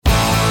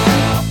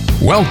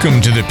Welcome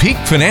to the Peak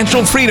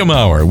Financial Freedom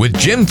Hour with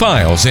Jim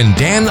Files and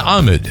Dan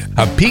Ahmed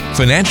of Peak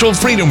Financial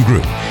Freedom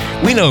Group.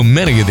 We know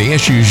many of the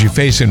issues you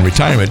face in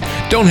retirement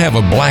don't have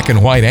a black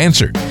and white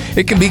answer.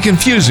 It can be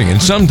confusing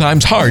and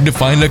sometimes hard to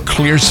find a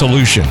clear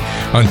solution.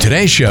 On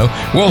today's show,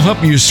 we'll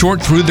help you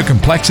sort through the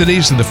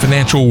complexities of the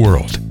financial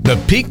world. The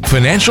Peak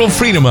Financial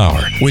Freedom Hour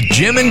with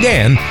Jim and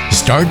Dan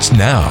starts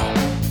now.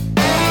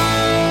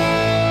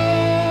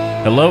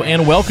 Hello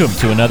and welcome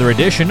to another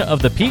edition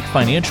of the Peak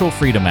Financial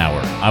Freedom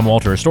Hour. I'm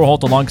Walter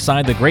Storholt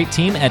alongside the great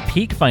team at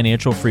Peak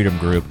Financial Freedom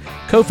Group,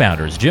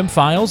 co-founders Jim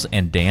Files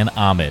and Dan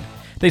Ahmed.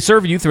 They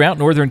serve you throughout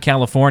Northern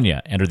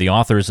California and are the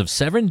authors of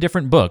 7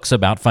 different books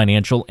about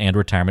financial and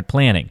retirement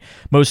planning.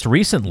 Most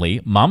recently,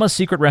 Mama's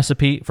Secret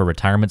Recipe for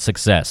Retirement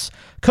Success,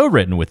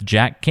 co-written with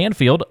Jack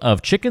Canfield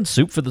of Chicken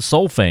Soup for the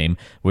Soul fame,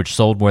 which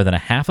sold more than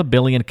 500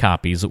 million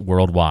copies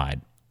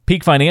worldwide.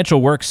 Peak Financial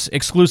works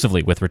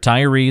exclusively with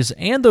retirees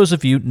and those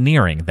of you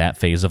nearing that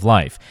phase of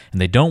life,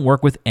 and they don't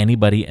work with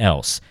anybody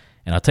else.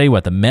 And I'll tell you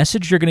what, the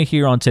message you're going to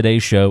hear on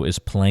today's show is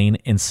plain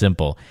and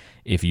simple.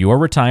 If you're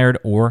retired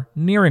or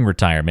nearing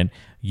retirement,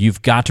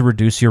 you've got to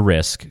reduce your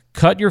risk,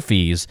 cut your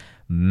fees,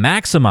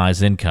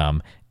 maximize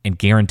income, and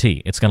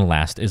guarantee it's going to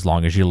last as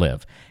long as you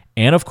live.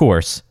 And of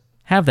course,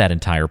 have that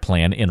entire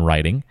plan in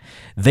writing.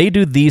 They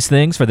do these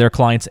things for their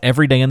clients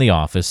every day in the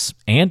office,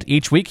 and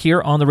each week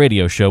here on the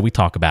radio show, we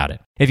talk about it.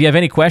 If you have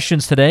any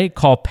questions today,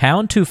 call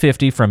pound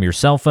 250 from your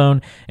cell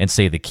phone and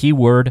say the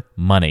keyword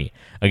money.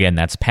 Again,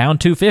 that's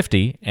pound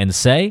 250 and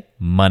say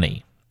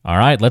money. All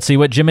right, let's see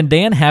what Jim and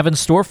Dan have in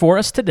store for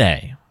us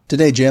today.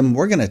 Today, Jim,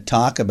 we're going to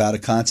talk about a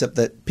concept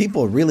that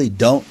people really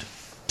don't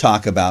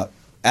talk about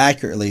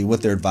accurately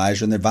with their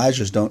advisor, and their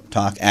advisors don't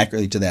talk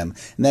accurately to them.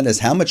 And that is,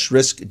 how much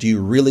risk do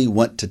you really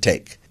want to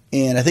take?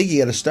 And I think you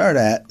got to start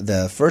at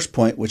the first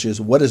point, which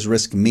is, what does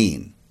risk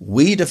mean?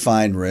 We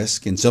define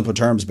risk in simple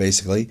terms,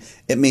 basically.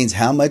 It means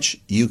how much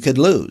you could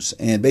lose,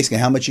 and basically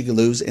how much you could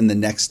lose in the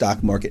next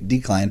stock market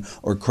decline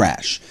or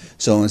crash.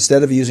 So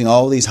instead of using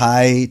all these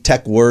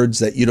high-tech words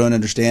that you don't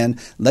understand,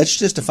 let's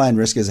just define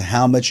risk as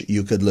how much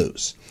you could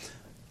lose.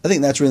 I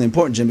think that's really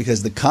important, Jim,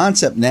 because the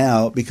concept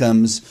now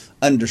becomes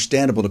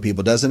understandable to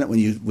people, doesn't it, when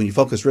you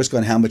focus risk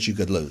on how much you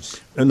could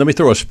lose? And let me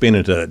throw a spin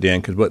into that, Dan,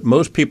 because what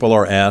most people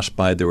are asked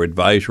by their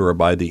advisor or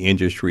by the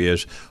industry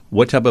is,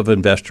 what type of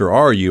investor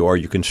are you? Are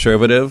you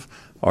conservative?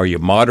 Are you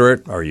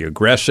moderate? Are you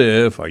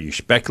aggressive? Are you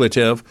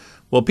speculative?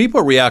 Well,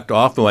 people react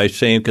often by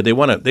saying, because they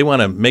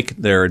want to make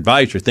their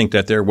advisor think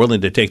that they're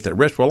willing to take that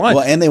risk.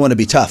 And they want to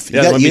be tough.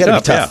 You got to be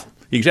tough.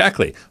 Yeah,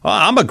 exactly.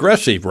 I'm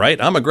aggressive, right?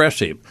 I'm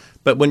aggressive.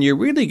 But when you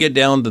really get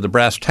down to the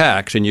brass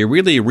tacks and you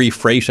really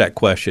rephrase that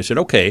question, said,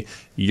 okay,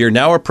 you're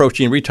now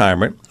approaching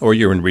retirement, or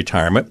you're in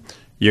retirement.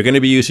 You're going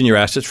to be using your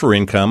assets for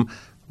income.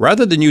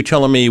 Rather than you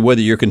telling me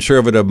whether you're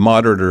conservative,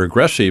 moderate, or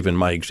aggressive, in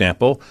my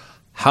example,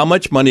 how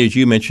much money, as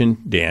you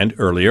mentioned, Dan,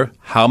 earlier,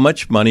 how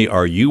much money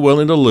are you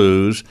willing to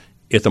lose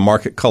if the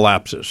market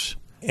collapses?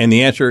 And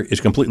the answer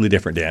is completely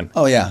different, Dan.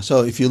 Oh, yeah.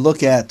 So if you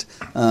look at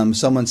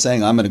someone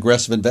saying, I'm an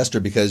aggressive investor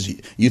because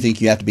you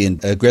think you have to be an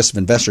aggressive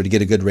investor to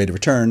get a good rate of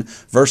return,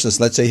 versus,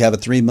 let's say you have a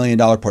 $3 million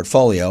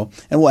portfolio,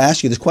 and we'll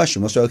ask you this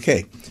question. We'll say,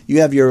 okay, you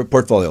have your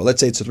portfolio.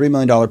 Let's say it's a $3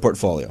 million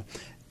portfolio,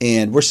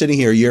 and we're sitting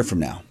here a year from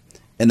now,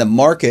 and the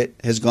market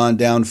has gone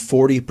down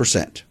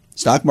 40%.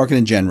 Stock market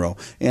in general,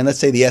 and let's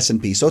say the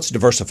S&P, so it's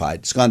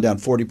diversified. It's gone down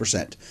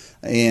 40%.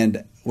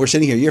 And we're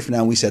sitting here a year from now,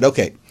 and we said,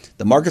 okay,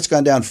 the market's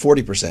gone down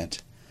 40%.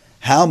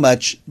 How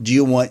much do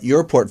you want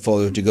your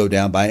portfolio to go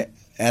down by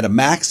at a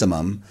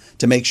maximum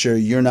to make sure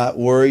you're not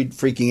worried,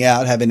 freaking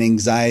out, having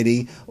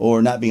anxiety,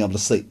 or not being able to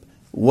sleep?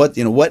 What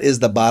is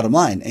the bottom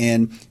line?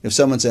 And if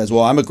someone says,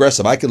 well, I'm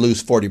aggressive, I could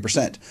lose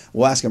 40%.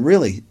 We'll ask them,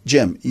 really,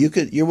 Jim,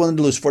 you're willing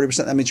to lose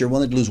 40%? That means you're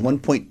willing to lose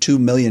 $1.2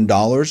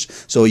 million.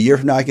 So a year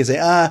from now, I can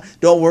say,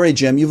 don't worry,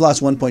 Jim, you've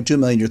lost $1.2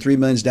 million. Your $3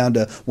 million's down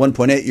to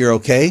 1.8. You're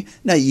okay?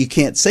 No, you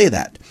can't say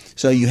that.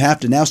 So you have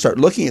to now start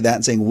looking at that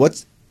and saying,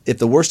 if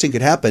the worst thing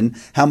could happen,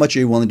 how much are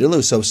you willing to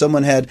lose? So if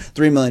someone had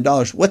 $3 million,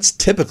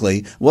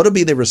 what will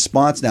be the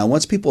response now?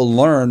 Once people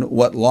learn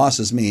what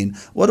losses mean,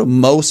 what do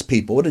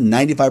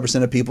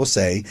 95% of people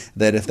say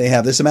that if they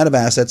have this amount of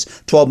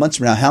assets, 12 months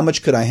from now, how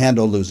much could I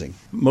handle losing?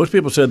 Most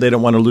people said they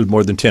don't want to lose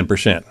more than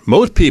 10%.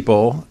 Most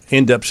people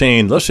end up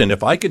saying, listen,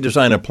 if I could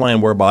design a plan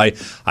whereby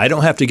I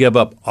don't have to give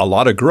up a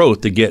lot of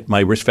growth to get my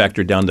risk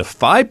factor down to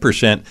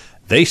 5%,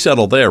 they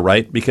settle there,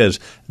 right? Because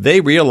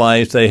they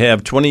realize they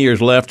have 20 years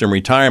left in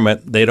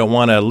retirement. They don't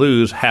want to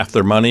lose half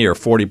their money or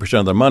 40%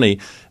 of their money.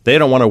 They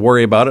don't want to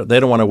worry about it. They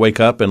don't want to wake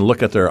up and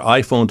look at their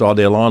iPhones all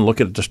day long, look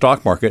at the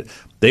stock market.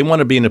 They want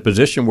to be in a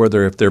position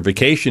where if their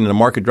vacation and the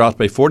market drops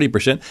by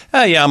 40%,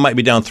 I might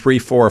be down 3,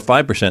 4, or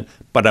 5%,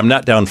 but I'm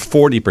not down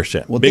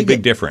 40%. Well,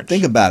 big difference.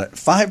 Think about it.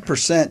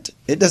 5%,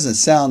 it doesn't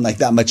sound like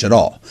that much at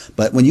all.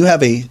 But when you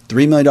have a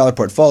 $3 million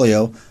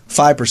portfolio,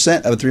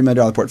 5% of a $3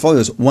 million portfolio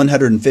is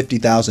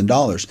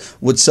 $150,000.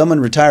 Would someone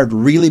retired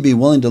really be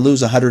willing to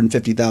lose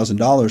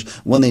 $150,000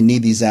 when they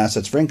need these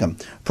assets for income?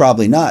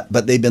 Probably not,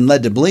 but they've been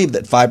led to believe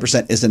that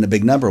 5% isn't a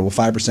big number. Well,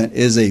 5%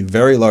 is a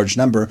very large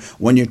number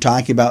when you're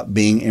talking about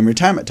being in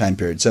retirement time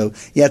period. So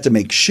you have to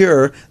make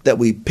sure that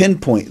we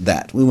pinpoint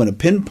that. We want to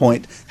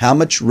pinpoint how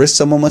much risk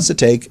someone wants to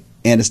take,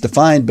 and it's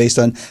defined based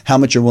on how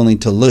much you're willing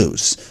to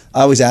lose.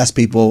 I always ask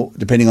people,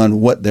 depending on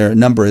what their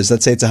number is,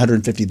 let's say it's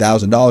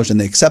 $150,000 and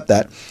they accept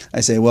that.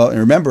 I say, well, and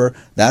remember,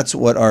 that's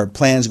what our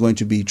plan is going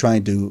to be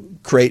trying to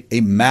create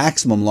a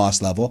maximum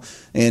loss level.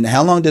 And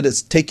how long did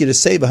it take you to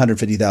save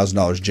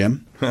 $150,000,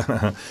 Jim?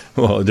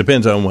 Well, it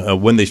depends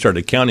on when they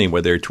started counting,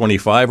 whether they're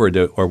 25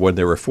 or when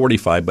they were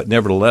 45. But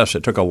nevertheless,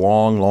 it took a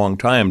long, long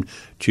time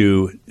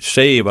to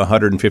save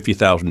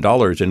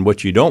 $150,000. And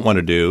what you don't want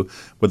to do,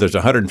 whether it's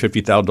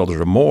 $150,000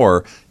 or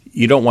more,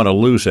 you don't want to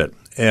lose it.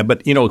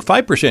 But,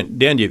 5%,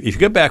 Dan, if you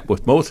get back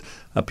with most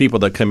people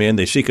that come in,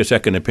 they seek a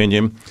second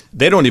opinion.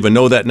 They don't even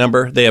know that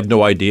number. They have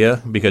no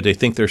idea because they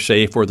think they're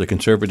safe or they're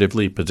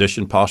conservatively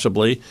positioned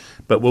possibly.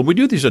 But when we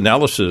do these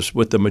analysis,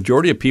 with the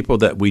majority of people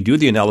that we do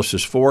the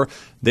analysis for,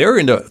 they're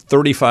in the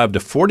 35 to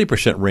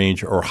 40%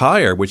 range or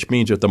higher, which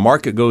means if the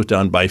market goes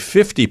down by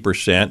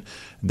 50%,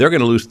 they're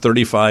going to lose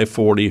 35,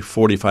 40,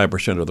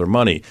 45% of their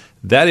money.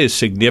 That is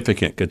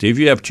significant because if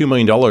you have $2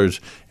 million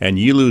and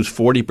you lose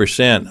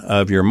 40%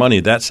 of your money,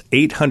 that's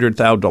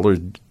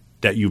 $800,000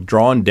 that you've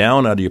drawn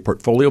down out of your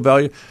portfolio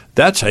value.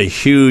 That's a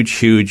huge,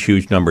 huge,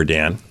 huge number,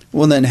 Dan.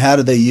 Well, then how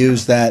do they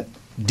use that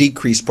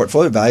decreased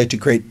portfolio value to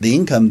create the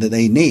income that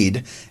they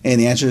need? And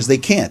the answer is they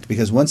can't,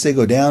 because once they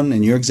go down,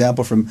 in your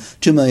example, from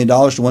 $2 million to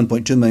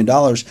 $1.2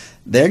 million,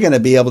 they're going to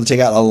be able to take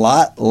out a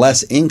lot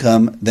less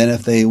income than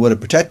if they would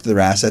have protected their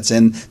assets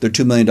and their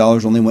 $2 million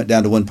only went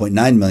down to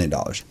 $1.9 million.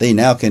 They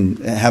now can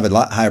have a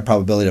lot higher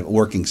probability of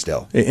working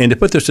still. And to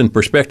put this in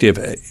perspective,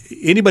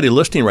 anybody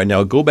listening right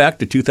now, go back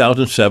to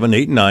 2007,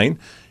 8, and 9.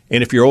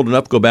 And if you're old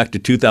enough, go back to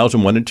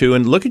 2001 and 2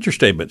 and look at your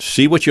statements.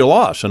 See what you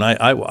lost. And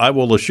I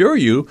will assure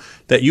you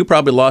that you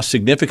probably lost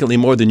significantly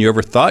more than you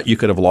ever thought you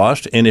could have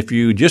lost. And if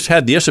you just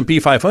had the S&P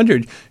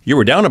 500, you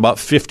were down about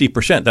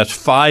 50%. That's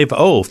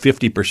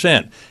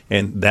 50%.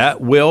 And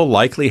that will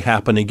likely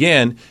happen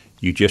again.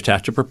 You just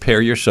have to prepare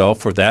yourself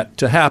for that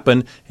to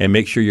happen and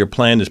make sure your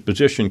plan is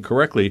positioned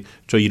correctly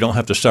so you don't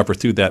have to suffer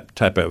through that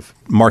type of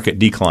market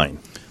decline.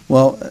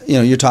 Well,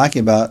 you're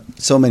talking about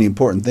so many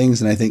important things,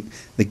 and I think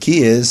the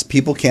key is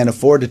people can't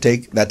afford to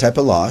take that type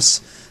of loss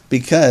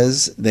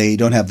because they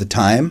don't have the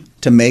time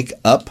to make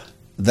up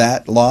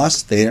that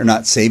loss. They are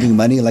not saving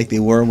money like they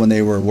were when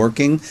they were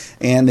working,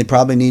 and they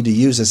probably need to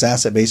use this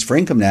asset base for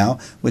income now,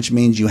 which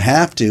means you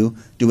have to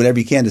do whatever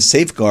you can to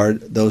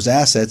safeguard those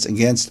assets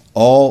against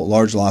all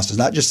large losses,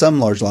 not just some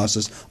large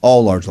losses,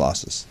 all large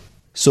losses.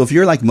 So if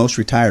you're like most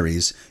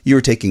retirees, you're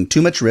taking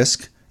too much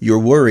risk, you're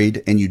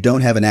worried, and you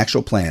don't have an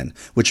actual plan,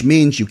 which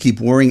means you keep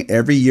worrying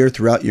every year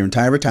throughout your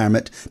entire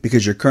retirement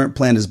because your current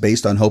plan is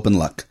based on hope and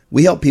luck.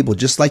 We help people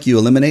just like you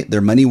eliminate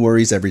their money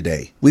worries every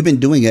day. We've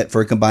been doing it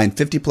for a combined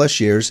 50 plus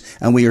years,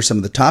 and we are some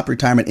of the top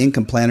retirement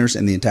income planners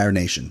in the entire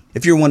nation.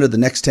 If you're one of the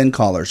next 10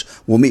 callers,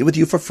 we'll meet with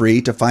you for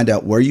free to find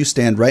out where you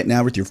stand right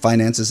now with your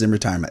finances in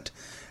retirement.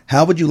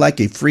 How would you like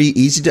a free,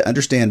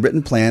 easy-to-understand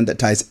written plan that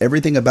ties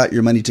everything about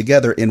your money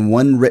together in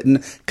one written,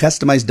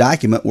 customized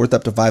document worth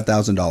up to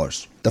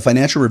 $5,000? The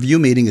financial review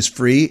meeting is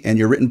free, and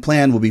your written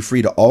plan will be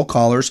free to all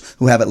callers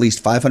who have at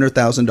least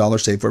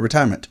 $500,000 saved for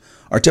retirement.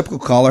 Our typical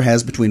caller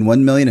has between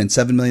 $1 million and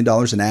 $7 million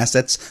in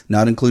assets,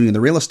 not including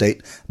the real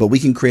estate, but we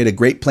can create a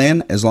great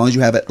plan as long as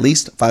you have at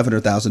least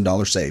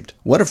 $500,000 saved.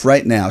 What if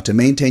right now, to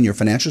maintain your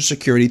financial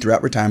security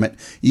throughout retirement,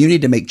 you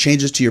need to make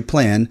changes to your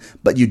plan,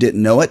 but you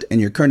didn't know it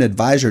and your current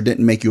advisor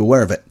didn't make you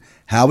aware of it?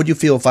 How would you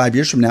feel 5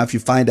 years from now if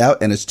you find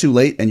out and it's too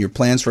late and your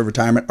plans for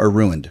retirement are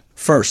ruined?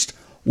 First,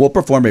 we'll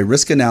perform a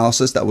risk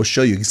analysis that will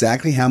show you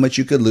exactly how much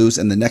you could lose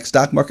in the next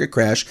stock market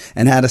crash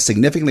and how to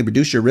significantly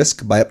reduce your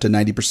risk by up to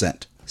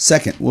 90%.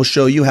 Second, we'll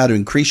show you how to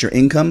increase your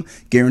income,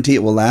 guarantee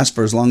it will last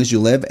for as long as you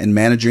live, and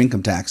manage your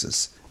income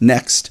taxes.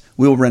 Next,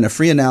 we will run a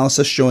free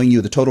analysis showing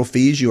you the total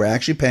fees you are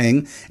actually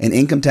paying, an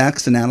income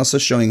tax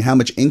analysis showing how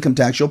much income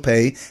tax you'll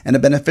pay, and a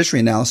beneficiary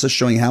analysis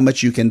showing how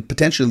much you can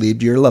potentially leave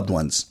to your loved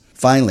ones.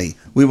 Finally,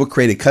 we will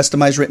create a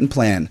customized written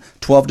plan,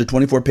 12 to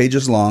 24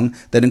 pages long,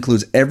 that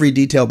includes every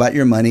detail about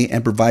your money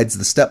and provides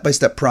the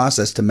step-by-step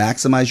process to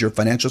maximize your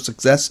financial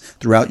success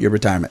throughout your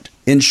retirement.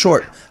 In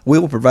short, we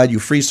will provide you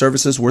free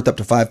services worth up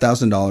to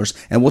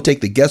 $5,000, and we'll take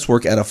the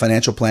guesswork out of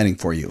financial planning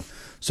for you.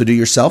 So do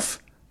yourself,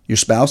 your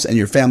spouse, and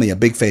your family a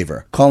big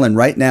favor. Call in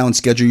right now and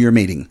schedule your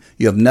meeting.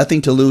 You have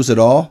nothing to lose at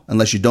all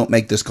unless you don't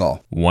make this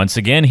call. Once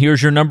again,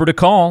 here's your number to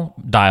call.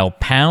 Dial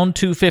pound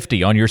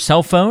 250 on your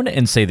cell phone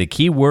and say the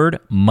keyword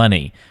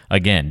money.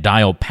 Again,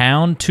 dial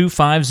pound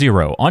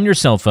 250 on your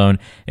cell phone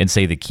and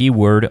say the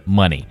keyword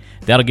money.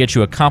 That'll get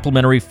you a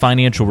complimentary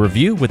financial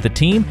review with the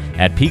team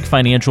at Peak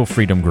Financial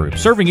Freedom Group,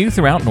 serving you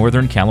throughout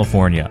Northern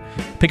California.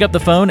 Pick up the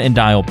phone and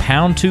dial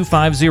pound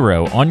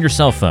 250 on your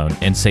cell phone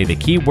and say the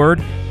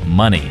keyword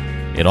money.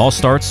 It all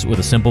starts with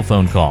a simple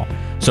phone call.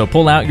 So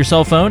pull out your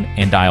cell phone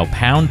and dial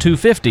pound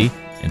 250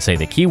 and say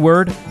the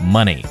keyword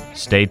money.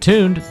 Stay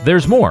tuned.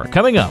 There's more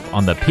coming up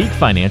on the Peak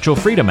Financial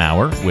Freedom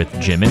Hour with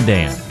Jim and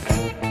Dan.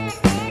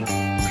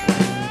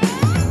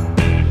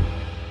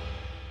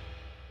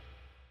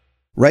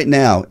 Right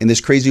now, in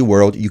this crazy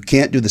world, you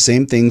can't do the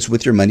same things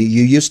with your money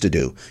you used to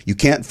do. You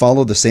can't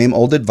follow the same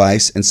old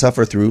advice and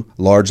suffer through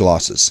large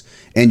losses.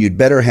 And you'd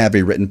better have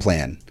a written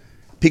plan.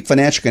 Peak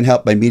Financial can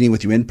help by meeting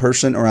with you in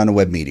person or on a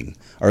web meeting.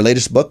 Our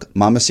latest book,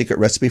 Mama's Secret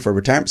Recipe for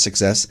Retirement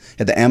Success,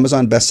 hit the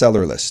Amazon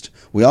bestseller list.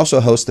 We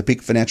also host the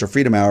Peak Financial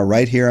Freedom Hour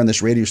right here on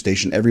this radio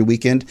station every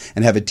weekend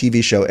and have a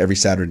TV show every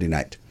Saturday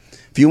night.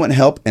 If you want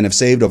help and have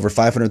saved over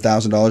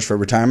 $500,000 for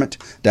retirement,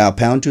 dial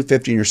pound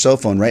 250 on your cell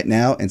phone right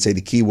now and say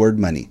the keyword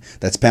money.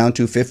 That's pound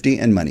 250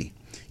 and money.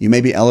 You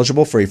may be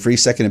eligible for a free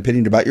second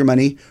opinion about your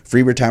money,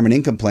 free retirement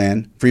income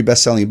plan, free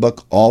best-selling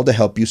book, all to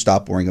help you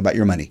stop worrying about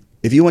your money.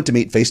 If you want to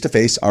meet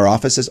face-to-face, our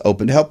office is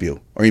open to help you,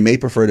 or you may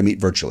prefer to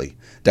meet virtually.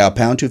 Dial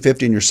pound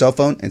 250 on your cell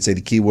phone and say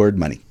the keyword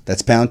money.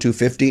 That's pound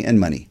 250 and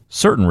money.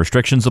 Certain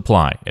restrictions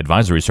apply.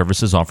 Advisory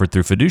services offered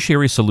through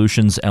Fiduciary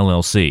Solutions,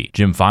 LLC.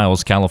 Jim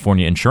Files,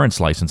 California Insurance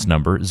License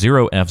Number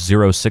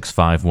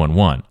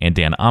 0F06511, and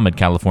Dan Ahmed,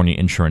 California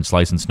Insurance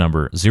License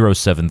Number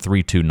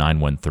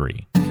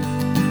 0732913.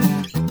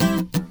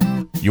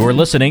 You're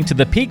listening to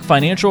the Peak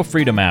Financial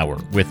Freedom Hour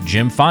with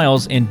Jim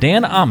Files and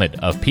Dan Ahmed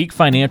of Peak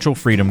Financial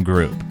Freedom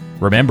Group.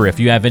 Remember, if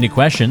you have any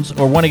questions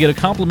or want to get a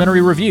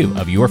complimentary review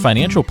of your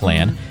financial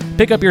plan,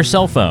 pick up your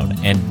cell phone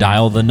and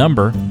dial the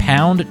number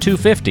pound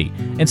 250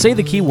 and say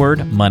the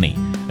keyword money.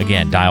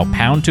 Again, dial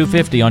pound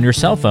 250 on your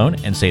cell phone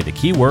and say the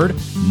keyword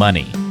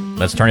money.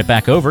 Let's turn it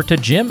back over to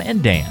Jim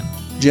and Dan.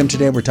 Jim,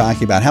 today we're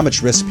talking about how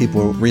much risk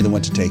people really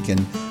want to take.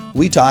 And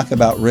we talk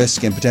about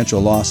risk and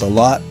potential loss a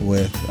lot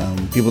with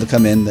people that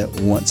come in that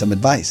want some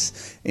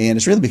advice. And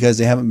it's really because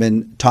they haven't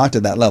been taught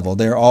to that level.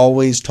 They're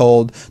always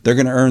told they're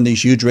going to earn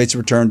these huge rates of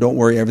return. Don't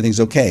worry,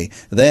 everything's okay.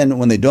 Then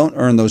when they don't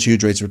earn those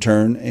huge rates of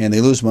return and they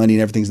lose money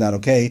and everything's not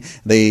okay,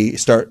 they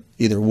start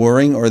either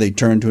worrying or they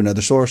turn to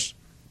another source,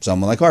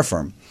 someone like our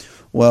firm.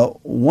 Well,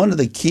 one of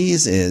the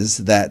keys is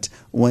that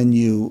when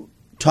you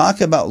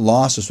talk about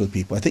losses with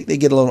people, I think they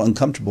get a little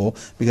uncomfortable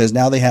because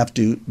now they have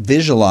to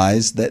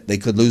visualize that they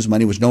could lose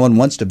money, which no one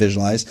wants to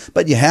visualize,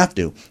 but you have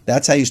to.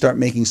 That's how you start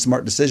making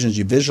smart decisions.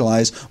 You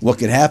visualize what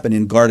could happen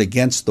and guard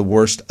against the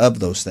worst of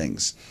those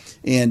things.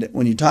 And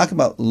when you talk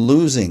about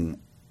losing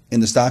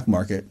in the stock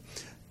market,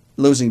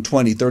 losing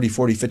 20, 30,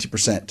 40,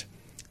 50%,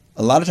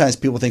 a lot of times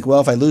people think,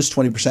 well, if I lose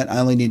 20%, I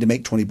only need to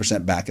make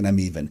 20% back and I'm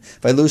even.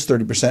 If I lose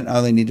 30%, I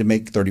only need to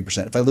make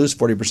 30%. If I lose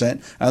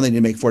 40%, I only need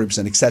to make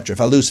 40%, etc. If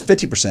I lose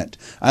 50%,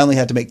 I only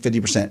have to make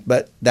 50%.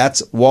 But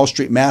that's Wall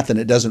Street math and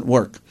it doesn't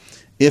work.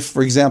 If,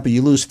 for example,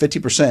 you lose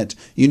 50%,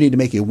 you need to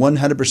make a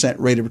 100%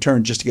 rate of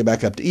return just to get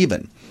back up to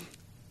even.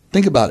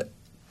 Think about it.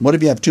 What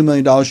if you have $2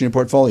 million in your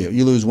portfolio?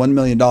 You lose $1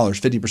 million,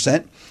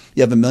 50%,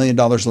 you have $1 million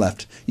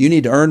left. You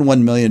need to earn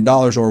 $1 million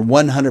or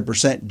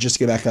 100% just to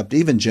get back up to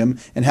even, Jim.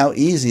 And how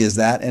easy is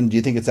that? And do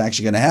you think it's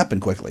actually going to happen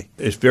quickly?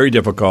 It's very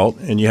difficult,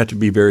 and you have to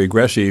be very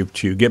aggressive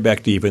to get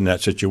back to even in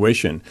that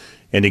situation.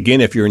 And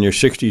again, if you're in your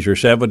 60s or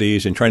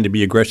 70s and trying to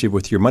be aggressive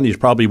with your money is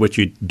probably what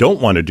you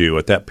don't want to do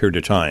at that period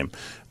of time.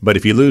 But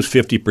if you lose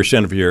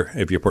 50% of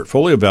your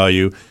portfolio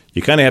value,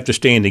 you kind of have to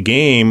stay in the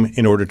game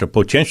in order to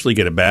potentially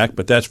get it back,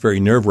 but that's very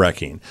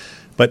nerve-wracking.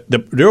 But the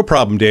real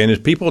problem, Dan, is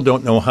people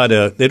don't know how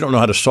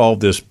to solve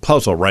this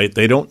puzzle, right?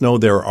 They don't know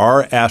there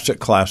are asset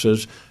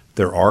classes.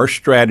 There are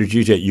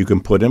strategies that you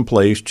can put in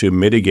place to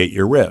mitigate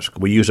your risk.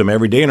 We use them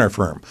every day in our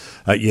firm.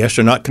 Yes,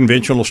 they're not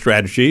conventional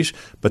strategies,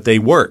 but they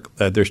work.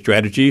 They're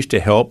strategies to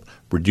help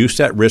reduce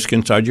that risk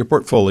inside your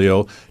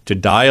portfolio, to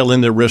dial in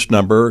the risk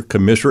number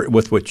commensurate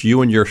with what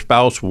you and your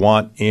spouse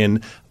want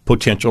in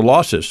potential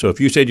losses. So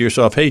if you say to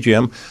yourself, hey,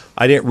 Jim,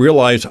 I didn't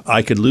realize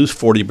I could lose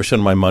 40%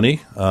 of my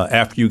money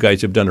after you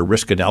guys have done a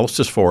risk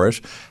analysis for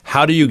us.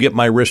 How do you get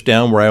my risk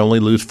down where I only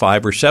lose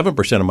 5 or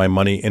 7% of my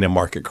money in a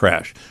market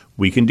crash?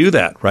 We can do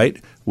that,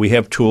 right? We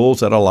have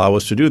tools that allow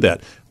us to do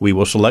that. We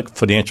will select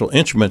financial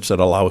instruments that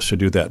allow us to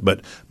do that.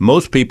 But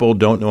most people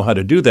don't know how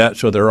to do that,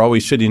 so they're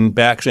always sitting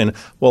back saying,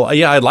 well,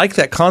 yeah, I like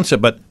that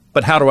concept,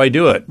 but how do I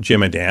do it,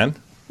 Jim and Dan?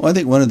 Well, I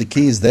think one of the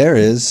keys there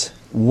is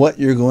what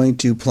you're going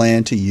to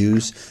plan to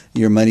use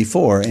your money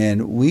for.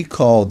 And we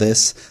call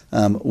this,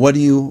 what do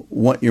you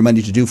want your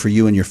money to do for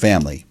you and your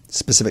family?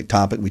 Specific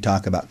topic we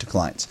talk about to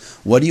clients.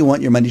 What do you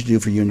want your money to do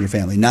for you and your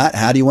family? Not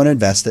how do you want to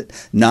invest it,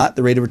 not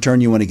the rate of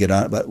return you want to get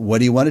on it, but what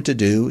do you want it to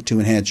do to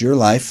enhance your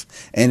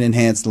life and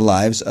enhance the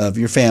lives of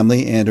your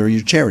family and or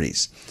your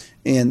charities?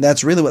 And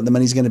that's really what the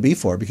money's going to be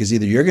for, because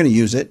either you're going to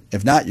use it,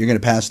 if not, you're going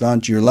to pass it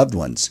on to your loved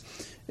ones.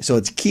 So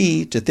it's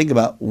key to think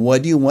about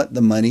what do you want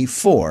the money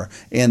for,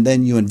 and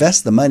then you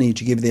invest the money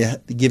to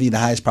give you the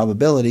highest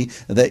probability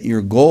that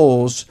your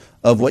goals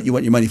of what you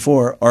want your money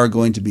for are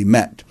going to be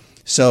met.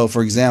 So,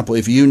 for example,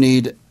 if you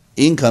need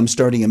income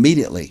starting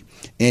immediately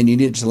and you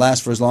need it to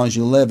last for as long as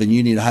you live and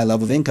you need a high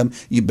level of income,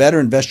 you better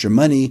invest your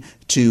money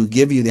to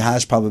give you the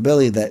highest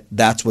probability that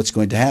that's what's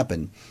going to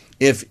happen.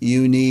 If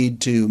you need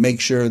to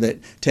make sure that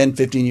 10,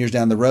 15 years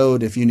down the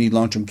road, if you need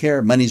long-term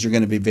care, monies are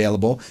going to be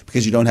available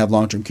because you don't have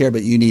long-term care,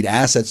 but you need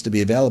assets to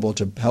be available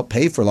to help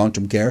pay for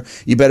long-term care,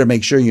 you better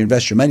make sure you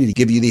invest your money to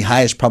give you the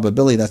highest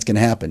probability that's going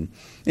to happen.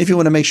 If you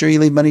want to make sure you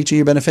leave money to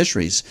your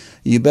beneficiaries,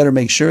 you better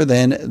make sure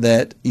then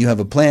that you have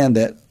a plan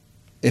that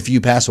if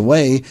you pass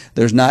away,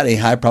 there's not a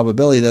high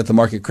probability that the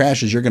market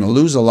crashes. You're going to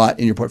lose a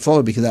lot in your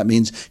portfolio because that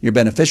means your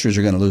beneficiaries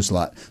are going to lose a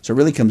lot. So it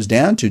really comes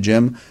down to,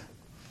 Jim,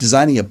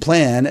 designing a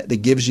plan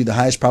that gives you the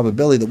highest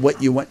probability that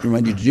what you want your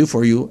money to do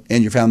for you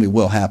and your family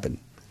will happen.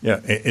 Yeah,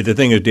 the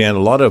thing is, Dan, a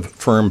lot of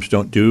firms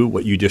don't do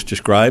what you just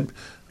described.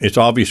 It's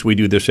obvious we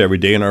do this every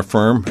day in our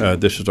firm.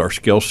 This is our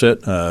skill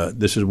set.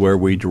 This is where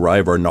we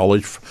derive our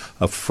knowledge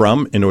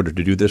from in order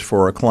to do this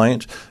for our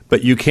clients.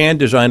 But you can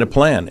design a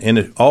plan, and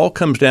it all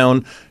comes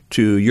down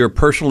to your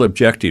personal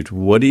objectives.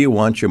 What do you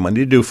want your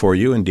money to do for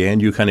you? And Dan,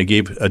 you kind of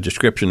gave a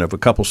description of a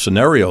couple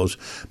scenarios.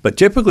 But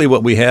typically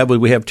what we have is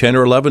we have 10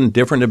 or 11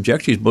 different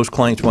objectives most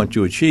clients want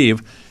to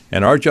achieve.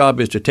 And our job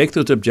is to take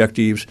those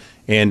objectives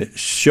and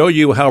show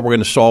you how we're going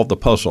to solve the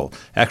puzzle.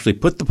 Actually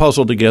put the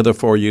puzzle together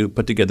for you,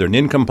 put together an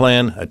income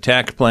plan, a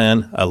tax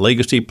plan, a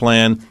legacy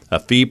plan,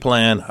 a fee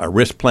plan, a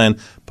risk plan,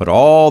 put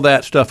all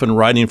that stuff in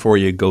writing for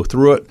you, go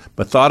through it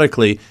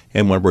methodically,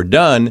 and when we're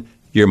done,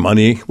 your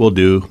money will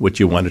do what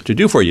you want it to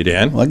do for you,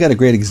 Dan. Well, I got a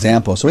great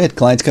example. So we had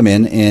clients come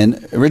in,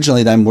 and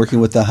originally I'm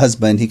working with the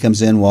husband. He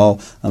comes in while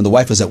the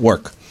wife was at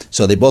work.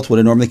 So they both would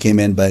have normally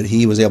came in, but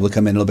he was able to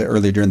come in a little bit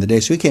earlier during the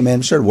day. So he came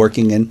in, started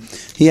working, and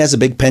he has a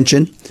big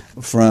pension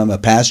from a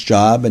past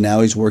job, and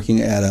now he's working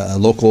at a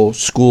local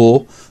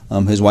school.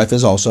 His wife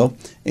is also.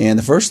 And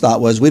the first thought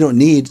was, we don't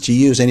need to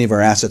use any of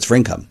our assets for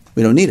income.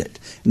 We don't need it.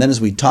 And then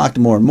as we talked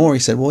more and more, he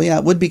said, well, yeah,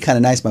 it would be kind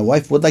of nice. My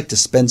wife would like to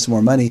spend some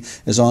more money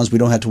as long as we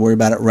don't have to worry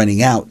about it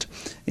running out.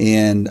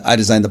 And I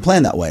designed the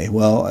plan that way.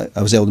 Well,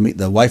 I was able to meet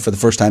the wife for the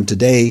first time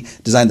today,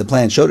 designed the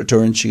plan, showed it to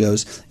her, and she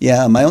goes,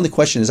 yeah, my only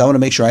question is I want to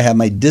make sure I have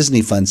my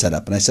Disney fund set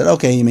up. And I said,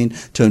 okay, you mean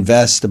to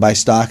invest, to buy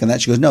stock and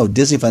that? She goes, no,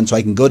 Disney fund so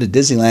I can go to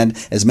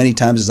Disneyland as many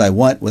times as I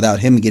want without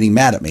him getting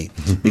mad at me.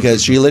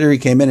 Because she literally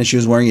came in and she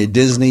was wearing a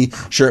Disney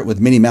shirt with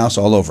Minnie Mouse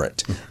all over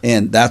it.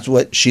 And that's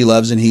what she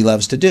loves and he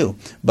loves to do.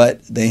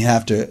 But they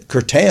have to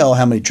curtail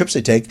how many trips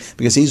they take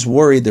because he's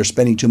worried they're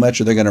spending too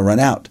much or they're going to run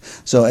out.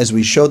 So as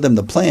we showed them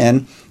the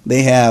plan,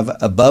 they have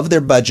above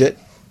their budget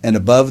and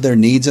above their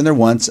needs and their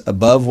wants,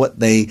 above what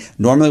they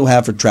normally will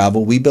have for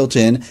travel, we built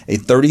in a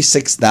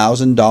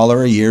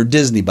 $36,000 a year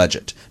Disney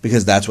budget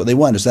because that's what they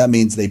want. So that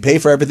means they pay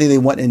for everything they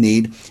want and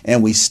need,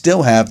 and we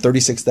still have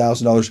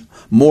 $36,000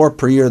 more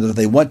per year that if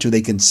they want to,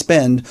 they can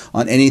spend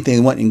on anything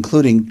they want,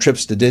 including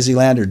trips to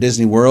Disneyland or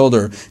Disney World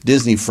or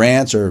Disney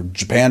France or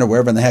Japan or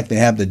wherever in the heck they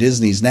have the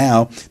Disneys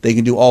now. They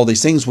can do all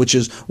these things, which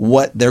is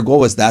what their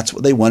goal was. That's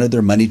what they wanted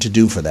their money to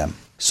do for them.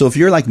 So if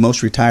you're like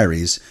most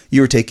retirees,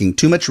 you're taking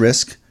too much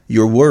risk,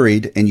 you're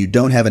worried, and you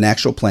don't have an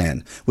actual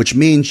plan, which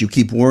means you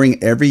keep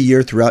worrying every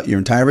year throughout your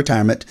entire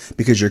retirement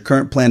because your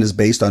current plan is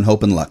based on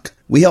hope and luck.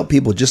 We help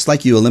people just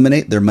like you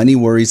eliminate their money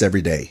worries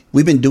every day.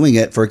 We've been doing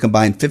it for a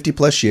combined 50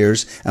 plus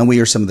years, and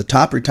we are some of the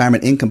top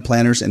retirement income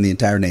planners in the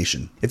entire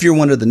nation. If you're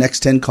one of the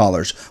next 10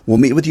 callers, we'll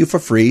meet with you for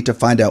free to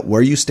find out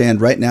where you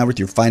stand right now with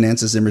your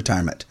finances in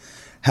retirement.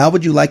 How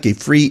would you like a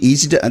free,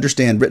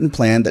 easy-to-understand written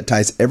plan that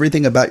ties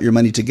everything about your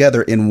money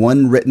together in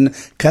one written,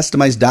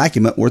 customized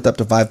document worth up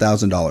to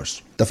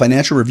 $5,000? The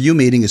financial review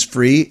meeting is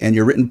free, and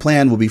your written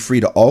plan will be free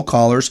to all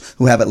callers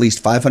who have at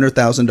least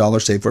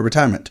 $500,000 saved for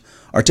retirement.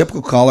 Our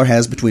typical caller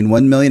has between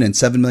 $1 million and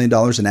 $7 million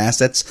in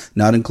assets,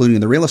 not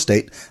including the real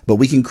estate, but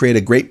we can create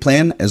a great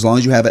plan as long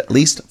as you have at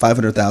least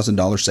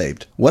 $500,000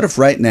 saved. What if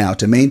right now,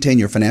 to maintain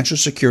your financial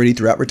security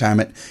throughout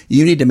retirement,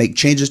 you need to make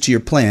changes to your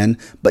plan,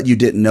 but you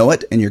didn't know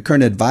it and your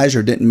current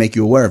advisor didn't make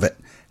you aware of it?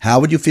 How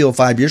would you feel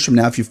 5 years from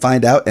now if you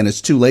find out and it's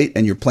too late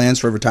and your plans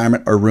for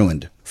retirement are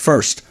ruined?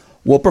 First,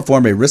 we'll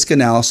perform a risk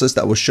analysis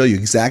that will show you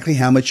exactly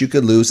how much you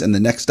could lose in the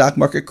next stock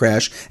market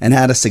crash and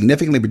how to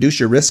significantly reduce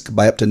your risk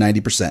by up to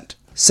 90%.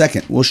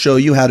 Second, we'll show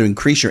you how to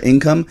increase your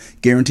income,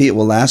 guarantee it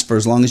will last for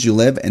as long as you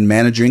live, and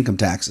manage your income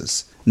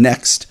taxes.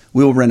 Next,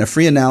 we will run a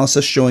free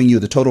analysis showing you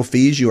the total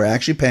fees you are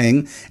actually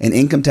paying, an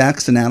income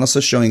tax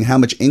analysis showing how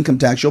much income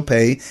tax you'll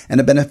pay, and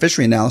a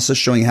beneficiary analysis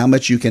showing how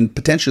much you can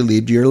potentially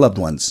leave to your loved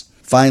ones.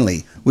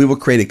 Finally, we will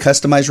create a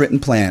customized written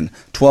plan,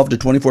 12 to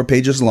 24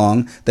 pages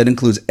long, that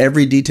includes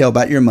every detail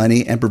about your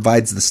money and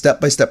provides the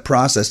step-by-step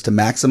process to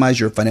maximize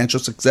your financial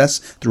success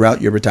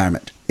throughout your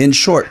retirement. In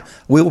short,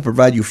 we will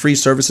provide you free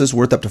services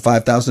worth up to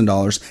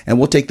 $5,000, and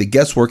we'll take the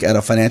guesswork out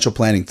of financial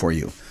planning for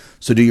you.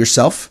 So do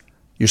yourself,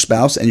 your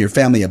spouse, and your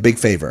family a big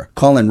favor.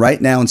 Call in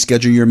right now and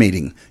schedule your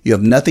meeting. You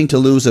have nothing to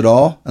lose at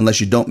all unless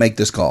you don't make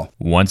this call.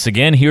 Once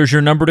again, here's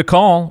your number to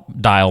call.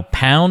 Dial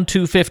pound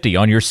 250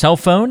 on your cell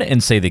phone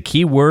and say the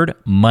keyword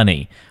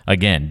money.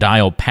 Again,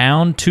 dial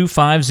pound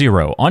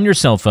 250 on your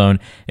cell phone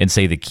and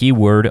say the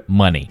keyword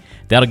money.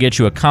 That'll get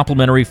you a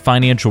complimentary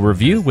financial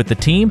review with the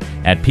team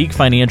at Peak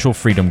Financial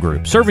Freedom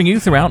Group, serving you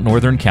throughout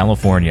Northern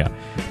California.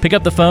 Pick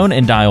up the phone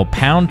and dial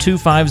pound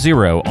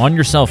 250 on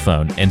your cell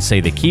phone and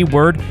say the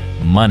keyword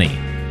money.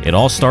 It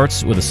all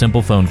starts with a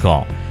simple phone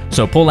call.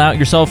 So pull out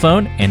your cell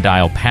phone and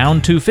dial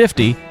pound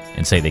 250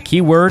 and say the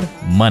keyword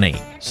money.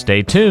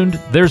 Stay tuned.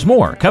 There's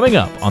more coming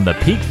up on the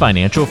Peak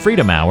Financial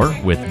Freedom Hour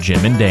with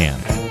Jim and Dan.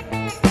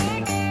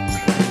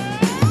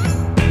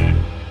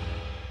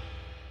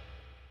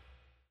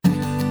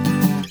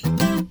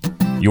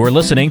 You're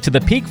listening to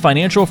the Peak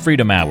Financial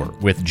Freedom Hour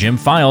with Jim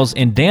Files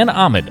and Dan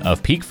Ahmed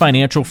of Peak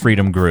Financial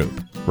Freedom Group.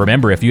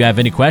 Remember, if you have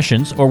any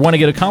questions or want to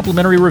get a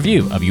complimentary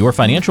review of your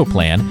financial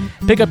plan,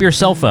 pick up your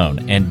cell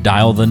phone and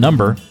dial the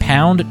number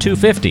pound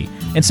 250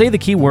 and say the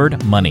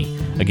keyword money.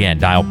 Again,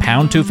 dial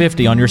pound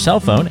 250 on your cell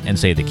phone and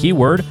say the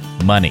keyword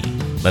money.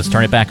 Let's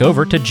turn it back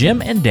over to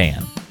Jim and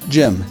Dan.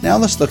 Jim, now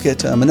let's look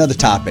at another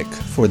topic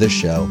for this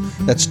show.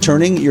 That's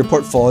turning your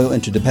portfolio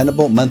into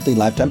dependable monthly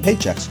lifetime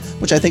paychecks,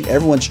 which I think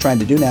everyone's trying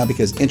to do now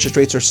because interest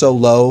rates are so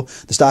low,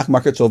 the stock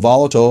market's so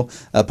volatile,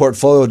 a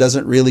portfolio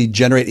doesn't really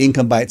generate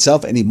income by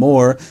itself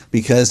anymore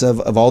because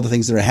of all the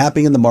things that are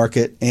happening in the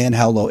market and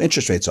how low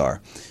interest rates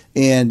are.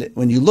 And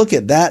when you look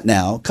at that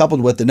now, coupled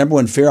with the number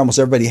one fear almost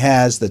everybody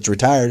has that's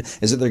retired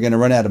is that they're going to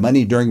run out of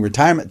money during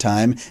retirement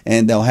time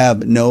and they'll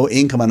have no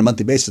income on a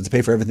monthly basis to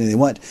pay for everything they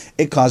want,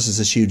 it causes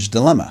this huge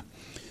dilemma.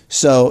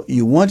 So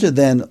you want to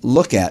then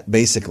look at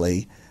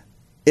basically,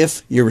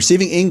 if you're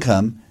receiving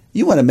income,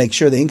 you want to make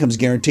sure the income is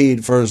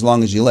guaranteed for as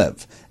long as you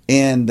live.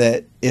 And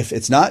that if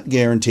it's not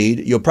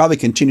guaranteed, you'll probably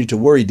continue to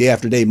worry day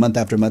after day, month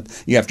after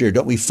month, year after year.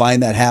 Don't we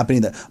find that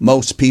happening, that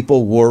most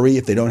people worry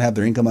if they don't have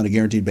their income on a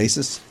guaranteed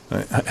basis?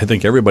 I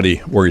think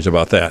everybody worries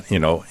about that,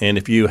 and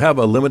if you have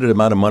a limited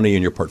amount of money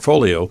in your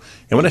portfolio,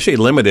 and when I say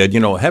limited,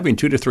 having $2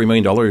 to $3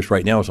 million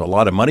right now is a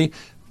lot of money,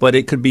 but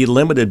it could be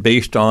limited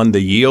based on the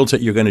yields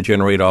that you're going to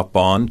generate off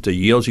bonds, the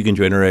yields you can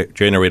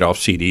generate off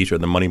CDs or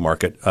the money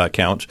market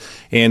accounts,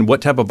 and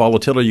what type of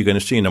volatility you're going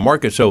to see in the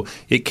market. So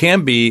it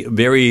can be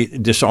very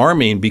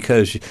disarming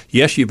because,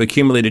 yes, you've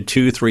accumulated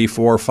 $2, $3,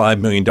 $4,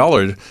 $5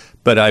 million,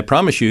 but I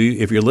promise you,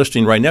 if you're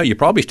listening right now, you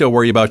probably still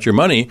worry about your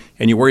money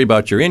and you worry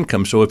about your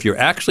income. So if you're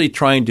actually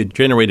trying to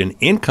generate an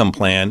income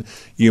plan,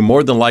 you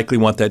more than likely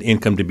want that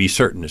income to be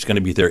certain. It's going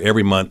to be there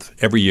every month,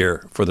 every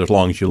year for as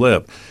long as you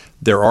live.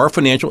 There are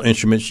financial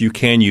instruments you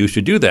can use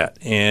to do that.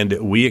 And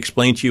we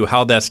explain to you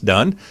how that's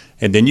done.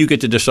 And then you get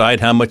to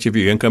decide how much of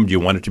your income do you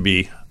want it to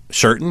be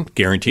certain,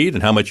 guaranteed,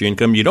 and how much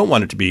income you don't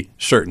want it to be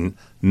certain,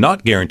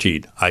 not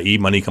guaranteed, i.e.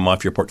 money come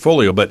off your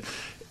portfolio. But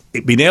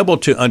being able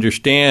to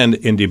understand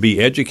and to be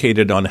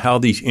educated on how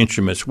these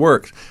instruments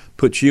work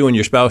puts you and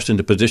your spouse in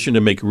the position to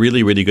make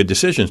really, really good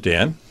decisions,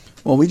 Dan.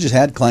 Well, we just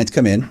had clients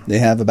come in. They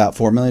have about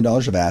 $4 million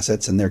of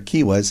assets, and their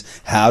key was,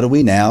 how do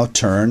we now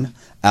turn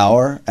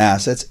our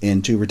assets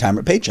into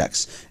retirement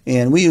paychecks?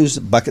 And we use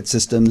bucket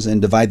systems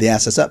and divide the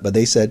assets up. But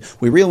they said,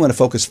 we really want to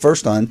focus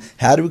first on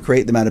how do we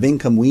create the amount of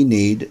income we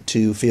need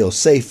to feel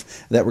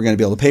safe that we're going to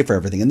be able to pay for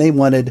everything. And they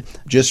wanted,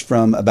 just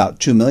from about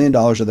 $2 million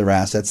of their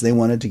assets, they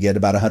wanted to get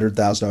about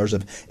 $100,000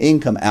 of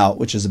income out,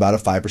 which is about a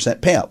 5%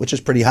 payout, which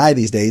is pretty high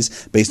these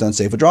days based on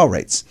safe withdrawal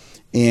rates.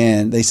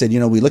 And they said,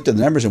 we looked at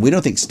the numbers and we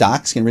don't think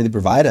stocks can really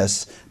provide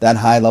us that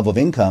high level of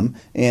income.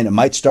 And it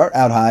might start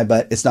out high,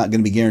 but it's not going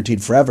to be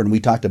guaranteed forever. And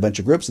we talked to a bunch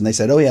of groups and they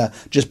said, oh yeah,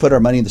 just put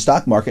our money in the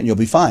stock market and you'll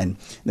be fine. And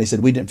they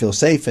said, we didn't feel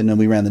safe. And then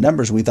we ran the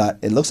numbers and we thought,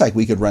 it looks like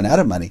we could run out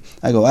of money.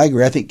 I go, I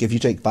agree. I think if you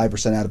take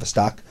 5% out of a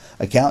stock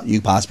account,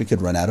 you possibly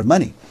could run out of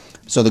money.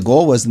 So the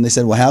goal was, and they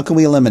said, well, how can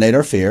we eliminate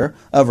our fear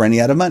of running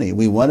out of money?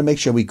 We want to make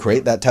sure we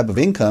create that type of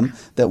income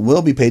that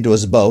will be paid to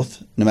us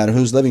both, no matter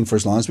who's living, for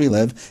as long as we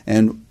live.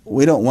 And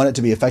we don't want it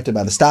to be affected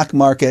by the stock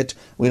market.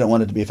 We don't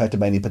want it to be affected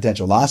by any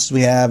potential losses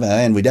we have.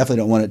 And we definitely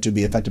don't want it to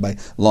be affected by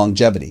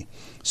longevity.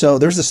 So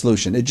there's a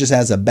solution. It just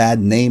has a bad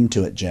name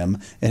to it, Jim.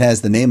 It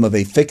has the name of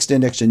a fixed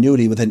index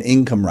annuity with an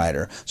income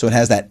rider. So it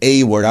has that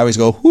A word. I always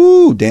go,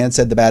 whoo, Dan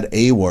said the bad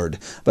A word.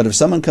 But if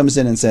someone comes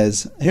in and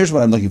says, here's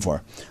what I'm looking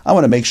for. I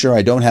want to make sure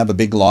I don't have a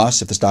big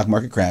loss if the stock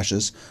market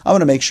crashes. I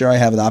want to make sure I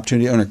have an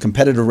opportunity to earn a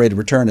competitive rate of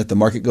return if the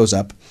market goes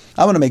up.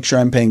 I want to make sure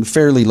I'm paying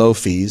fairly low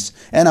fees.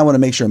 And I want to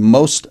make sure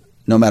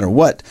no matter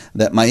what,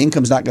 that my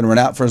income's not going to run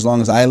out for as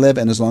long as I live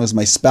and as long as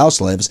my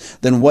spouse lives,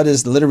 then what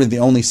is literally the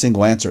only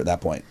single answer at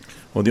that point?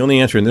 Well, the only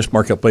answer in this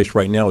marketplace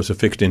right now is a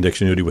fixed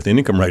index annuity with an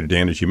income rider,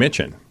 Dan, as you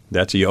mentioned.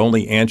 That's the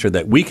only answer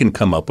that we can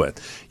come up with.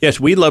 Yes,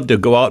 we'd love to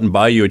go out and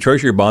buy you a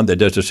treasury bond that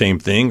does the same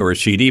thing, or a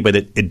CD, but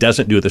it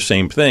doesn't do the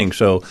same thing.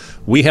 So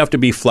we have to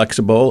be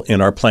flexible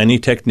in our planning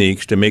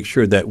techniques to make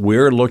sure that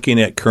we're looking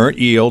at current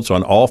yields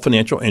on all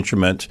financial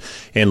instruments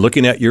and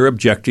looking at your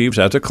objectives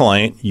as a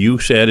client. You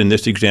said in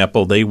this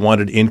example they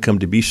wanted income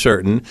to be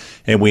certain,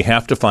 and we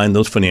have to find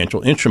those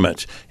financial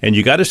instruments. And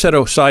you got to set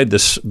aside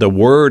the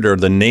word or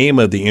the name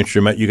of the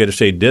instrument. You got to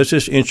say, does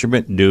this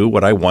instrument do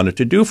what I want it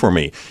to do for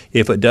me?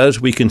 If it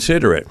does, we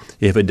consider it.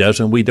 If it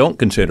doesn't, we don't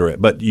consider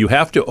it. But you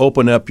have to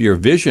open up your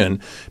vision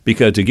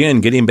because,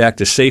 again, getting back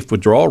to safe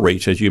withdrawal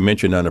rates, as you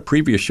mentioned on a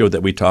previous show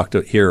that we talked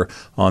here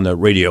on the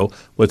radio,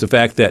 was the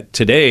fact that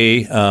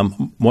today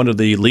one of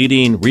the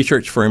leading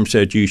research firms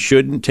said you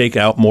shouldn't take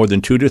out more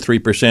than 2 to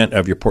 3%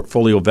 of your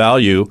portfolio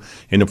value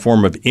in the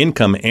form of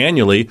income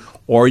annually,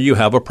 or you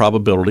have a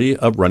probability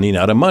of running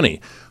out of money.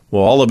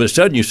 Well, all of a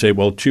sudden you say,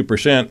 well,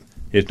 2%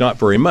 is not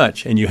very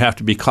much, and you have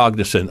to be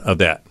cognizant of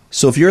that.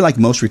 So if you're like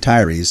most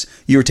retirees,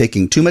 you're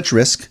taking too much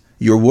risk,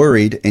 you're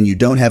worried, and you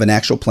don't have an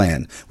actual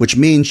plan, which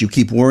means you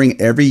keep worrying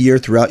every year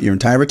throughout your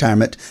entire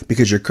retirement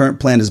because your current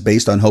plan is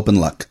based on hope and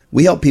luck.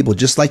 We help people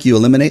just like you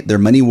eliminate their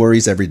money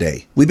worries every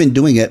day. We've been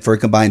doing it for a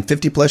combined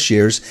 50 plus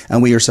years,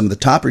 and we are some of the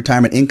top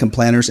retirement income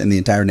planners in the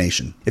entire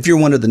nation. If you're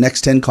one of the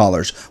next 10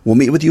 callers, we'll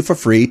meet with you for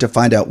free to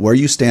find out where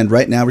you stand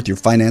right now with your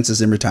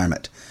finances in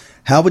retirement.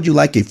 How would you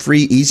like a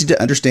free,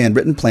 easy-to-understand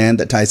written plan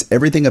that ties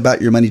everything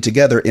about your money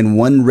together in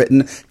one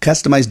written,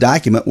 customized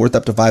document worth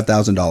up to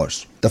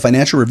 $5,000? The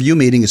financial review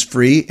meeting is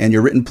free, and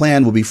your written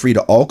plan will be free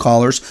to all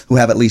callers who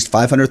have at least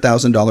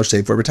 $500,000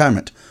 saved for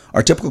retirement.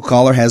 Our typical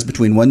caller has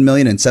between $1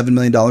 million and $7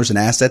 million in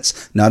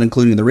assets, not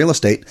including the real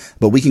estate,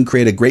 but we can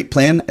create a great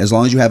plan as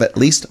long as you have at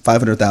least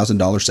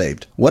 $500,000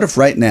 saved. What if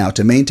right now,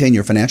 to maintain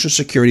your financial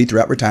security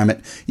throughout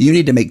retirement, you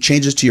need to make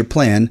changes to your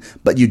plan,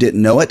 but you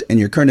didn't know it and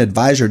your current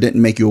advisor didn't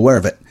make you aware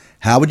of it?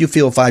 How would you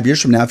feel 5 years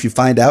from now if you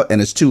find out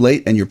and it's too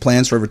late and your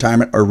plans for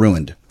retirement are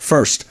ruined?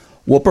 First,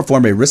 we'll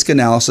perform a risk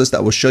analysis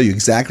that will show you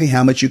exactly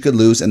how much you could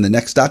lose in the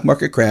next stock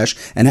market crash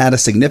and how to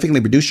significantly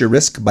reduce your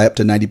risk by up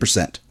to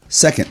 90%.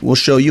 Second, we'll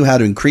show you how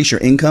to increase your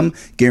income,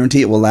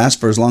 guarantee it will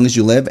last for as long as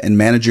you live, and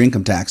manage your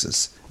income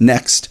taxes.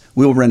 Next,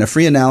 we will run a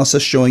free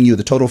analysis showing you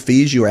the total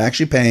fees you are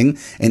actually paying,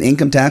 an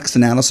income tax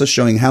analysis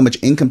showing how much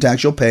income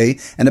tax you'll pay,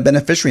 and a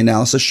beneficiary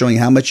analysis showing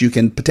how much you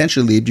can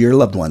potentially leave to your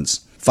loved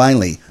ones.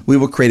 Finally, we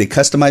will create a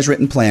customized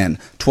written plan,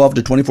 12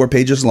 to 24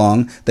 pages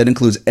long, that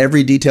includes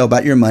every detail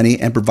about your money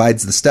and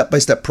provides the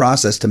step-by-step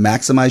process to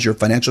maximize your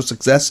financial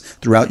success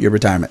throughout your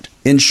retirement.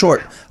 In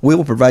short, we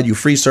will provide you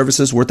free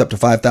services worth up to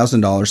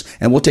 $5,000,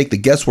 and we'll take the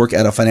guesswork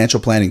out of financial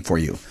planning for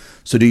you.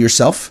 So do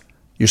yourself,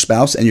 your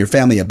spouse, and your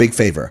family a big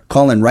favor.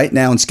 Call in right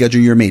now and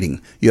schedule your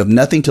meeting. You have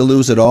nothing to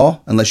lose at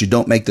all unless you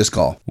don't make this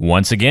call.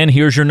 Once again,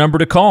 here's your number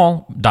to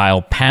call.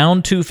 Dial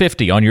pound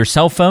 250 on your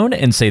cell phone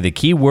and say the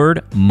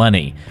keyword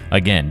money.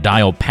 Again,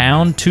 dial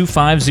pound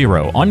 250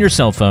 on your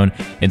cell phone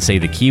and say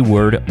the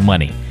keyword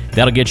money.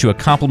 That'll get you a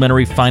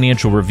complimentary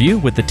financial review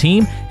with the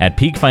team at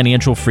Peak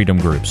Financial Freedom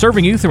Group,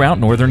 serving you throughout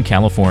Northern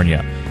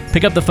California.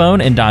 Pick up the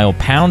phone and dial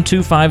pound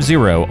 250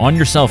 on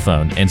your cell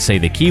phone and say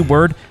the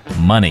keyword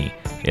money.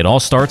 It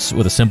all starts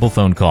with a simple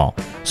phone call.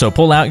 So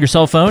pull out your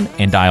cell phone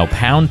and dial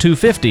pound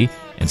 250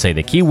 and say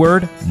the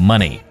keyword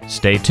money.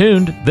 Stay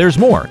tuned. There's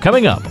more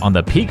coming up on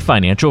the Peak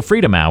Financial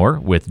Freedom Hour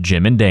with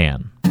Jim and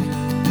Dan.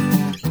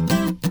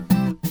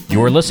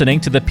 You're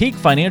listening to the Peak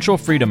Financial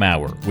Freedom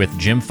Hour with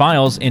Jim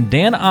Files and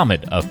Dan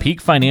Ahmed of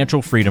Peak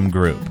Financial Freedom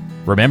Group.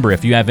 Remember,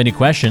 if you have any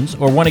questions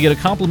or want to get a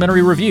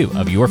complimentary review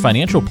of your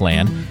financial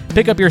plan,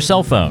 pick up your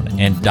cell phone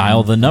and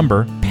dial the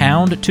number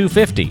pound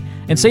 250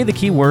 and say the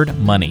keyword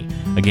money.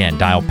 Again,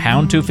 dial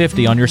pound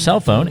 250 on your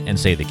cell phone and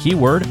say the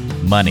keyword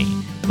money.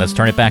 Let's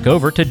turn it back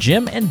over to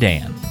Jim and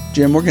Dan.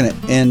 Jim, we're going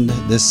to end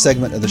this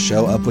segment of the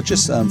show up with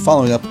just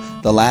following up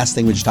the last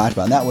thing we just talked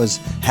about, and that was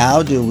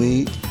how do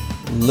we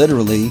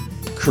literally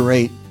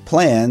create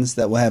plans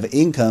that will have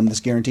income that's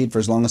guaranteed for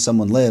as long as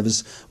someone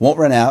lives, won't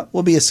run out,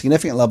 will be a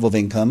significant level of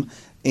income,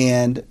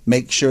 and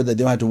make sure that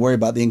they don't have to worry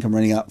about the income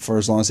running out for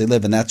as long as they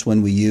live. And that's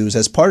when we use,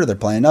 as part of their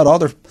plan, not all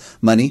their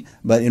money,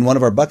 but in one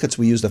of our buckets,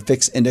 we use the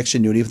fixed index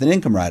annuity with an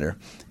income rider.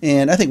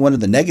 And I think one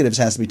of the negatives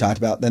has to be talked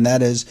about, then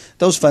that is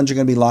those funds are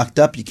going to be locked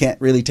up. You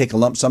can't really take a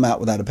lump sum out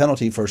without a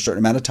penalty for a certain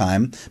amount of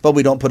time, but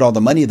we don't put all the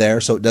money there,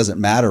 so it doesn't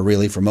matter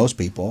really for most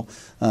people.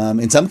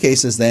 In some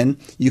cases, then,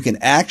 you can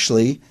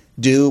actually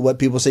do what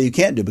people say you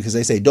can't do, because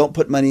they say don't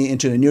put money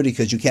into an annuity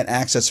because you can't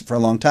access it for a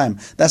long time.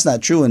 That's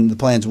not true in the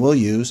plans we'll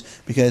use,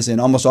 because in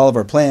almost all of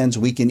our plans,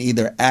 we can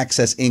either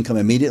access income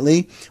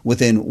immediately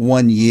within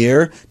 1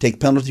 year, take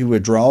penalty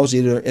withdrawals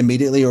either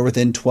immediately or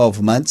within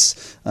 12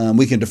 months.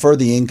 We can defer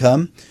the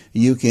income.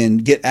 You can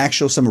get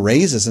some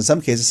raises. In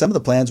some cases, some of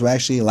the plans will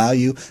actually allow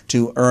you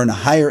to earn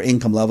higher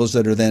income levels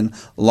that are then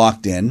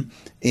locked in.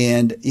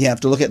 And you have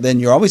to look at, then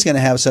you're always going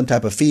to have some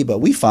type of fee, but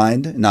we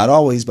find, not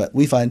always, but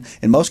we find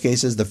in most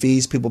cases, the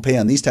fees people pay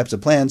on these types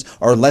of plans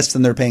are less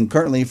than they're paying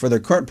currently for their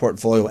current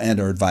portfolio and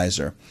or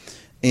advisor.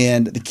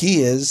 And the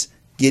key is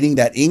getting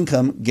that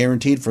income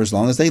guaranteed for as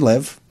long as they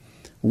live,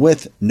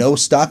 with no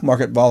stock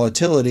market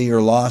volatility or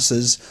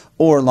losses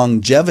or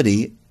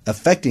longevity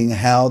affecting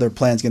how their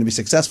plan is going to be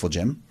successful,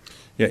 Jim.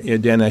 Yeah,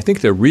 Dan, I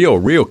think the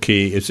real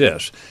key is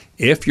this.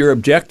 If your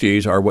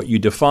objectives are what you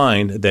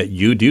defined, that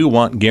you do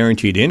want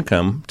guaranteed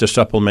income to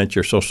supplement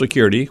your Social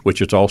Security,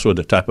 which is also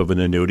the type of an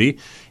annuity,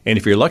 and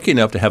if you're lucky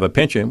enough to have a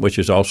pension, which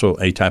is also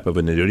a type of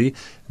an annuity,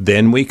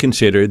 then we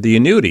consider the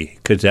annuity,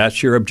 because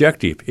that's your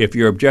objective. If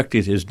your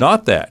objective is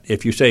not that,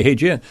 if you say, hey,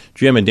 Jim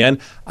and Dan,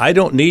 I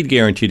don't need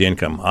guaranteed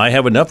income. I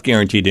have enough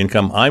guaranteed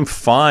income. I'm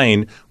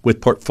fine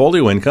with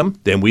portfolio income,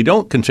 then we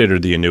don't consider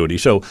the annuity.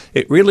 So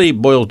it really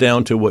boils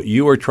down to what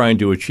you are trying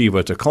to achieve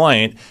as a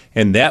client,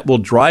 and that will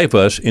drive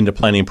us in the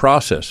planning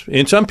process.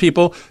 And some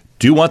people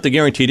do want the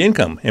guaranteed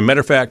income. And matter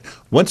of fact,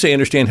 once they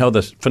understand how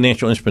the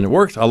financial instrument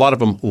works, a lot of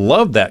them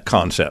love that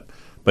concept.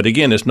 But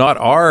again, it's not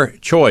our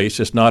choice.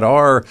 It's not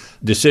our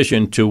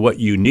decision to what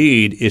you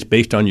need. It's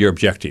based on your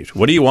objectives.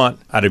 What do you want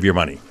out of your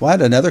money? Well, I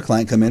had another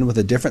client come in with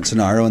a different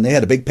scenario, and they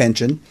had a big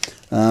pension.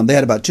 They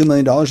had about $2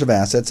 million of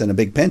assets and a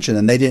big pension,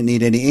 and they didn't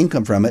need any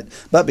income from it.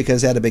 But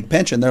because they had a big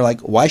pension, they're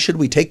like, why should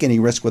we take any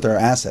risk with our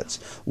assets?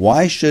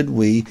 Why should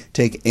we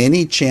take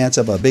any chance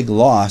of a big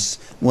loss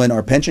when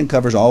our pension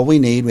covers all we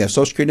need? We have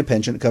Social Security and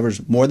pension. It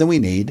covers more than we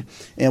need,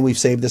 and we've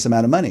saved this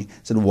amount of money. I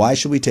said, why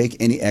should we take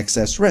any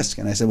excess risk?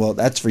 And I said, well,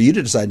 that's for you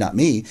to decide, not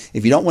me.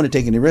 If you don't want to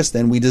take any risk,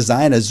 then we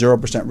design a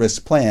 0%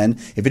 risk plan.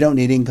 If you don't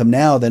need income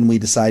now, then we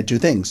decide two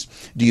things.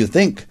 Do you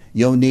think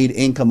you'll need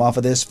income off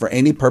of this for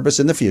any purpose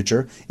in the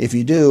future? If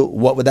you do,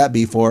 what would that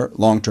be for?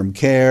 Long-term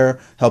care,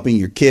 helping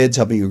your kids,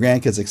 helping your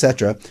grandkids,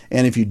 etc.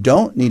 And if you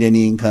don't need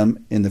any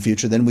income in the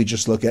future, then we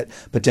just look at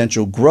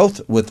potential growth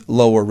with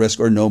lower risk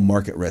or no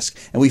market risk.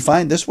 And we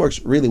find this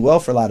works really well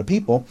for a lot of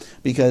people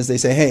because they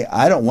say, hey,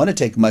 I don't want to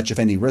take much, if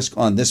any, risk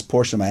on this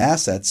portion of my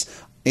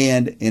assets.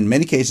 And in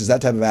many cases,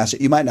 that type of asset,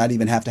 you might not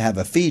even have to have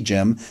a fee,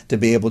 Jim, to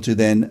be able to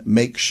then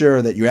make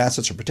sure that your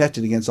assets are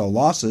protected against all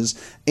losses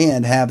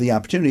and have the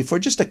opportunity for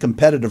just a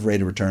competitive rate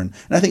of return.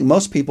 And I think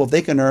most people, if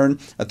they can earn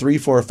a 3,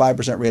 4, or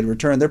 5% rate of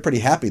return, they're pretty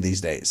happy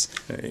these days.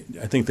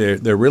 I think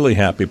they're really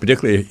happy.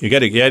 Particularly, you got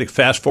to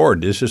fast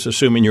forward. This is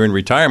assuming you're in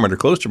retirement or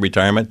close to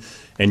retirement,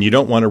 and you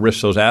don't want to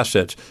risk those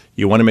assets.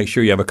 You want to make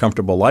sure you have a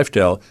comfortable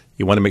lifestyle.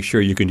 You want to make sure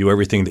you can do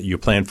everything that you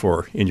plan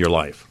for in your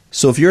life.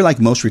 So if you're like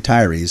most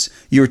retirees,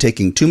 you're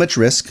taking too much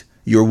risk,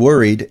 you're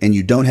worried, and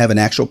you don't have an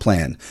actual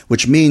plan,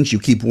 which means you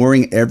keep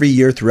worrying every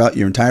year throughout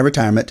your entire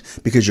retirement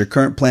because your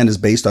current plan is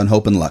based on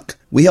hope and luck.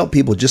 We help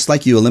people just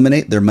like you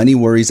eliminate their money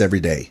worries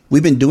every day.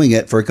 We've been doing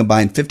it for a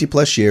combined 50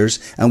 plus years,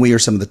 and we are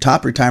some of the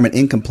top retirement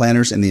income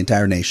planners in the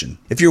entire nation.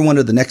 If you're one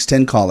of the next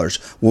 10 callers,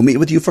 we'll meet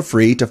with you for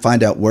free to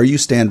find out where you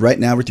stand right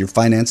now with your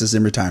finances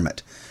in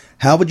retirement.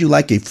 How would you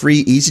like a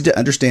free,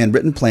 easy-to-understand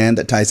written plan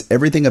that ties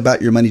everything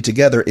about your money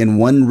together in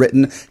one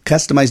written,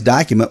 customized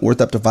document worth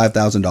up to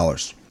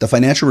 $5,000? The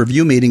financial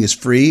review meeting is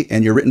free,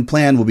 and your written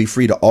plan will be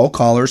free to all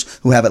callers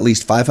who have at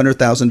least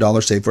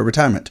 $500,000 saved for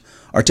retirement.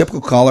 Our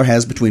typical caller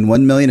has between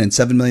 $1 million and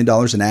 $7 million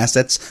in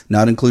assets,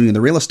 not including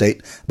the real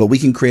estate, but we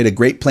can create a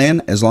great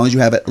plan as long as you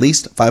have at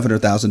least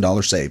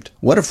 $500,000 saved.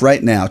 What if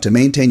right now, to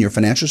maintain your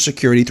financial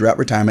security throughout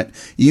retirement,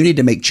 you need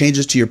to make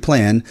changes to your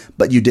plan,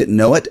 but you didn't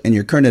know it and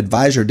your current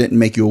advisor didn't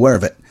make you aware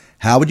of it?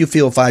 How would you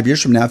feel 5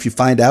 years from now if you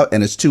find out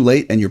and it's too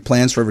late and your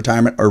plans for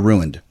retirement are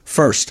ruined?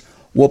 First,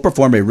 we'll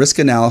perform a risk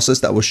analysis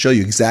that will show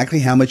you exactly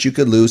how much you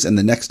could lose in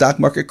the next stock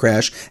market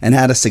crash and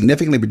how to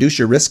significantly reduce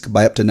your risk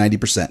by up to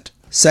 90%.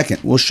 Second,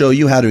 we'll show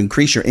you how to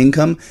increase your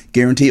income,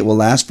 guarantee it will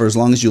last for as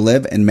long as you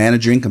live, and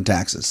manage your income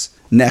taxes.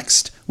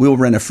 Next, we will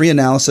run a free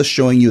analysis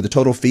showing you the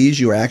total fees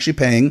you are actually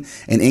paying,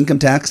 an income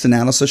tax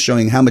analysis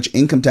showing how much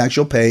income tax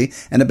you'll pay,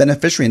 and a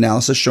beneficiary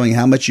analysis showing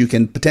how much you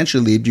can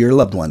potentially leave to your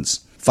loved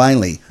ones.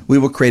 Finally, we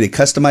will create a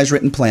customized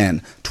written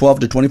plan, 12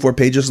 to 24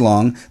 pages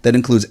long, that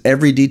includes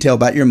every detail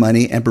about your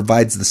money and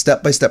provides the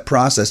step-by-step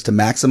process to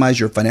maximize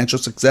your financial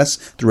success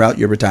throughout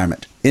your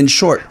retirement. In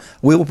short,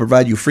 we will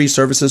provide you free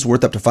services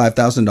worth up to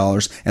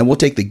 $5,000, and we'll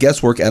take the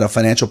guesswork out of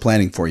financial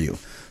planning for you.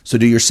 So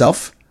do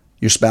yourself,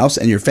 your spouse,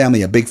 and your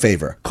family a big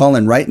favor. Call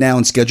in right now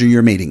and schedule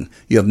your meeting.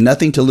 You have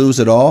nothing to lose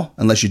at all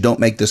unless you don't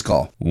make this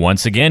call.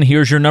 Once again,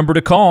 here's your number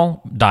to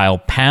call. Dial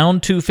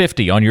pound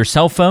 250 on your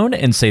cell phone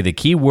and say the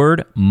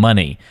keyword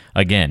money.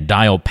 Again,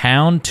 dial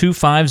pound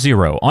 250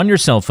 on your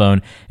cell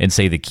phone and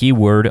say the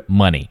keyword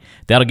money.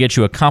 That'll get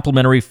you a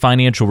complimentary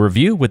financial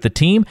review with the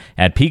team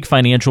at Peak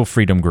Financial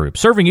Freedom Group,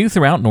 serving you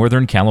throughout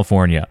Northern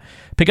California.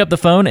 Pick up the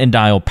phone and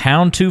dial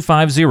pound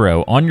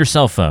 250 on your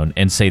cell phone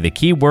and say the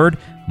keyword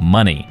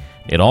money.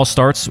 It all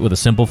starts with a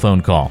simple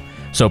phone call.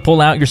 So pull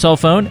out your cell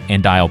phone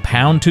and dial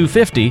pound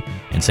 250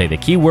 and say the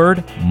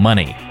keyword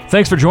money.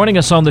 Thanks for joining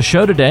us on the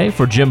show today.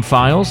 For Jim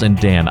Files and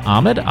Dan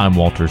Ahmed, I'm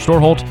Walter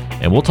Storholt,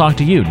 and we'll talk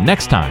to you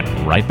next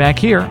time right back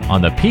here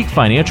on the Peak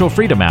Financial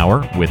Freedom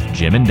Hour with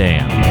Jim and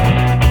Dan.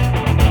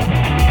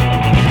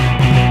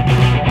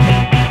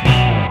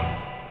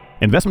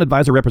 Investment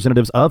advisor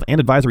representatives of and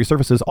advisory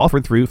services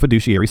offered through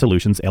Fiduciary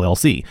Solutions,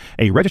 LLC,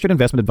 a registered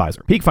investment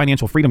advisor. Peak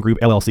Financial Freedom Group,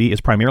 LLC is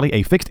primarily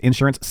a fixed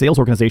insurance sales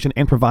organization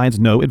and provides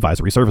no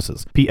advisory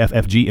services.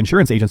 PFFG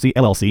Insurance Agency,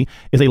 LLC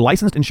is a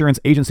licensed insurance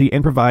agency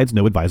and provides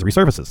no advisory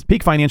services.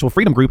 Peak Financial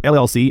Freedom Group,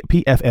 LLC,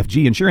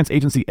 PFFG Insurance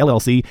Agency,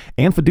 LLC,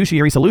 and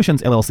Fiduciary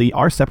Solutions, LLC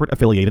are separate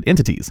affiliated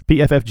entities.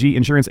 PFFG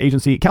Insurance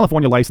Agency,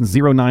 California License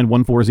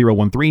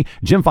 0914013,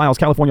 Jim Files,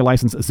 California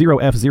License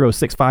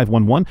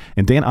 0F06511,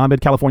 and Dan Ahmed,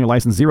 California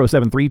License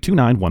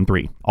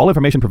 0732913. All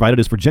information provided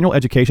is for general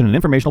education and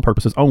informational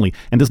purposes only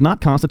and does not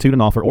constitute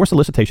an offer or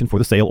solicitation for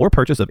the sale or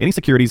purchase of any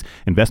securities,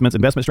 investments,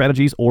 investment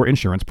strategies, or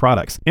insurance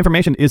products.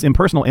 Information is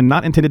impersonal and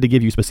not intended to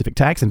give you specific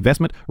tax,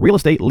 investment, real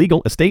estate,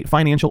 legal, estate,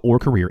 financial, or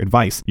career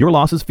advice. Your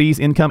losses, fees,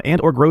 income, and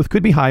or growth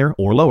could be higher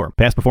or lower.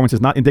 Past performance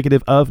is not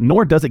indicative of,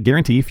 nor does it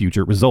guarantee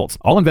future results.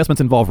 All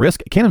investments involve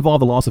risk, can involve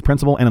the loss of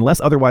principal, and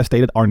unless otherwise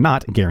stated, are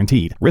not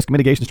guaranteed. Risk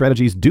mitigation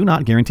strategies do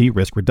not guarantee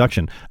risk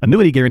reduction.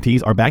 Annuity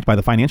guarantees are backed by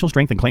the financial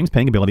strength and claim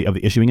claims-paying ability of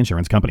the issuing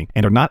insurance company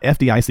and are not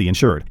FDIC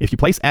insured. If you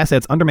place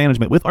assets under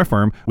management with our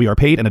firm, we are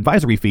paid an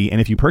advisory fee, and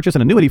if you purchase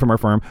an annuity from our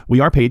firm, we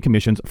are paid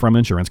commissions from an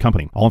insurance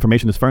company. All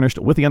information is furnished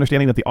with the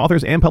understanding that the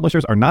authors and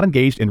publishers are not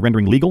engaged in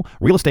rendering legal,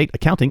 real estate,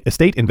 accounting,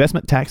 estate,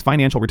 investment, tax,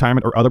 financial,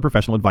 retirement, or other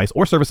professional advice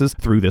or services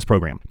through this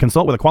program.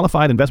 Consult with a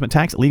qualified investment,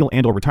 tax, legal,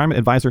 and/or retirement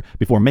advisor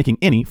before making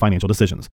any financial decisions.